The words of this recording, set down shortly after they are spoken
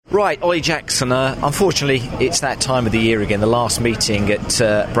Right, Ollie Jackson, unfortunately it's that time of the year again, the last meeting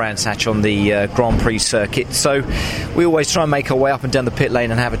at Brands Hatch on the Grand Prix circuit, so we always try and make our way up and down the pit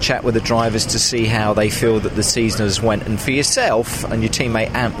lane and have a chat with the drivers to see how they feel that the season has went. And for yourself and your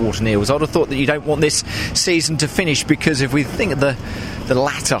teammate Ant Waterneals, I'd have thought that you don't want this season to finish, because if we think of the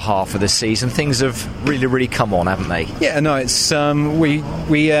latter half of the season, things have really come on, haven't they? Yeah, no, it's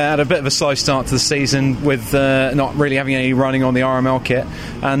we had a bit of a slow start to the season with not really having any running on the RML kit,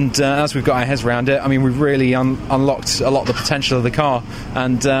 and as we've got our heads around it, I mean, we've really unlocked a lot of the potential of the car,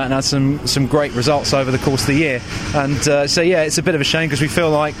 and had some great results over the course of the year. And so yeah, it's a bit of a shame, because we feel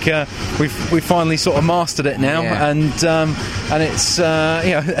like we've finally sort of mastered it now, and it's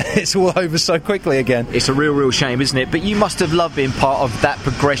it's all over so quickly again. It's a real shame, isn't it? But you must have loved being part of that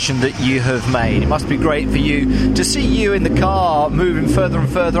progression that you have made. It must be great for you to see you in the car moving further and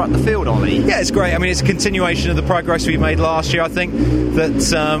further up the field, Ollie. Yeah, it's great. I mean, it's a continuation of the progress we made last year. I think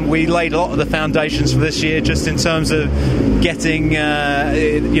that we laid a lot of the foundations for this year, just in terms of getting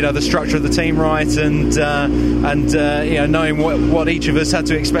the structure of the team right, and knowing what each of us had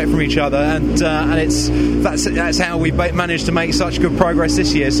to expect from each other, and that's how we managed to make such good progress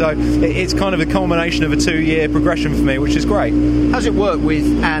this year. So it's kind of a culmination of a 2-year progression for me, which is great. How's it work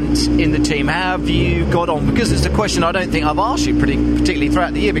with Ant in the team? How have you got on? Because it's a question I don't think I've asked you particularly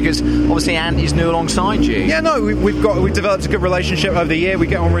throughout the year, because obviously Ant is new alongside you. Yeah, no, we've developed a good relationship over the year. We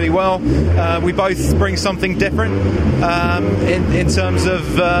get on really well. We both bring something different in terms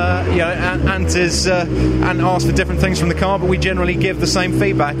of Ant asks for different things from the car, but we generally give the same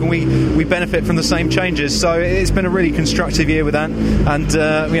feedback, and we benefit from the same changes. So it's been a really constructive year with Ant,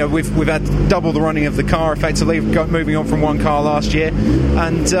 and we've had double the running of the car effectively, moving on from one car last year,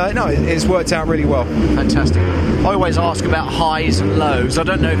 and it's worked out really well. Fantastic. I always ask about highs and lows. I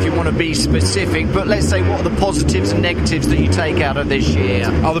don't know if you want to be specific, but let's say, what are the positives and negatives that you take out of this year?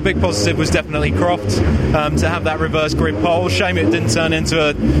 Oh, the big positive was definitely Croft, to have that reverse grid pole. Shame it didn't turn into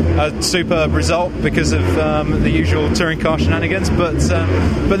a superb result because of the usual touring car shenanigans, but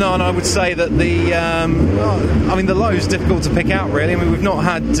no, and I would say that the low is difficult to pick out, really. I mean, we've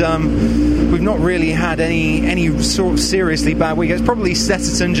not really had any sort of seriously bad week. It's probably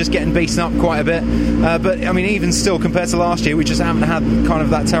Stetterton just getting beaten up quite a bit, but I mean, even still, compared to last year, we just haven't had kind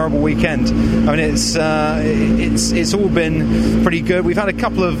of that terrible weekend. I mean, it's all been pretty good. We've had a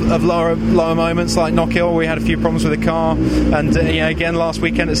couple of lower moments, like Knockhill, where we had a few problems with the car, and again last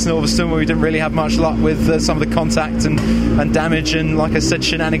weekend at Silverstone, where we didn't really have much luck with some of the contact and damage, and like I said,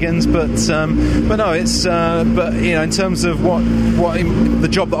 shenanigans. But no, it's in terms of what the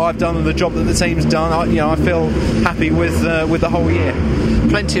job that I've done and the job that the team's done, I feel happy with the whole year.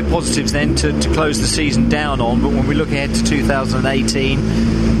 Plenty of positives then to close the season down on, but when we look ahead to 2018,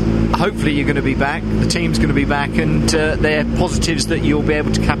 hopefully you're going to be back, the team's going to be back, and they're positives that you'll be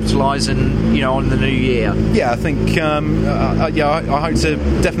able to capitalise on the new year. Yeah, I think I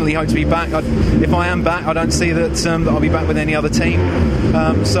definitely hope to be back. If I am back, I don't see that I'll be back with any other team.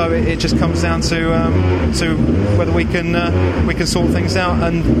 So it just comes down to whether we can sort things out,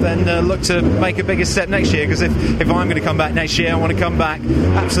 and then look to make a bigger step next year. Because if I'm going to come back next year, I want to come back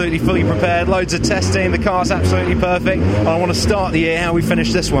absolutely fully prepared, loads of testing, the car's absolutely perfect, and I want to start the year how we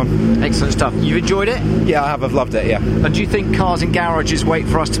finish this one. Excellent stuff. You've enjoyed it? Yeah, I have. I've loved it, yeah. And do you think cars in garages wait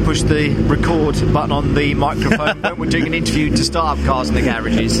for us to push the record button on the microphone when we're doing an interview to start up cars in the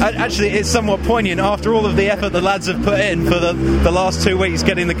garages? Actually, it's somewhat poignant. After all of the effort the lads have put in for the last 2 weeks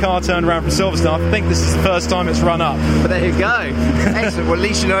getting the car turned around from Silverstone, I think this is the first time it's run up. But there you go. Excellent. Well, at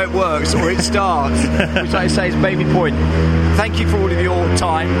least you know it works, or it starts, which I say is maybe point. Thank you for all of your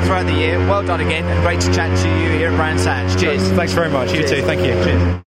time throughout the year. Well done again, and great to chat to you here at Brands Hatch. Cheers. Thanks very much. You too. Thank you. Cheers.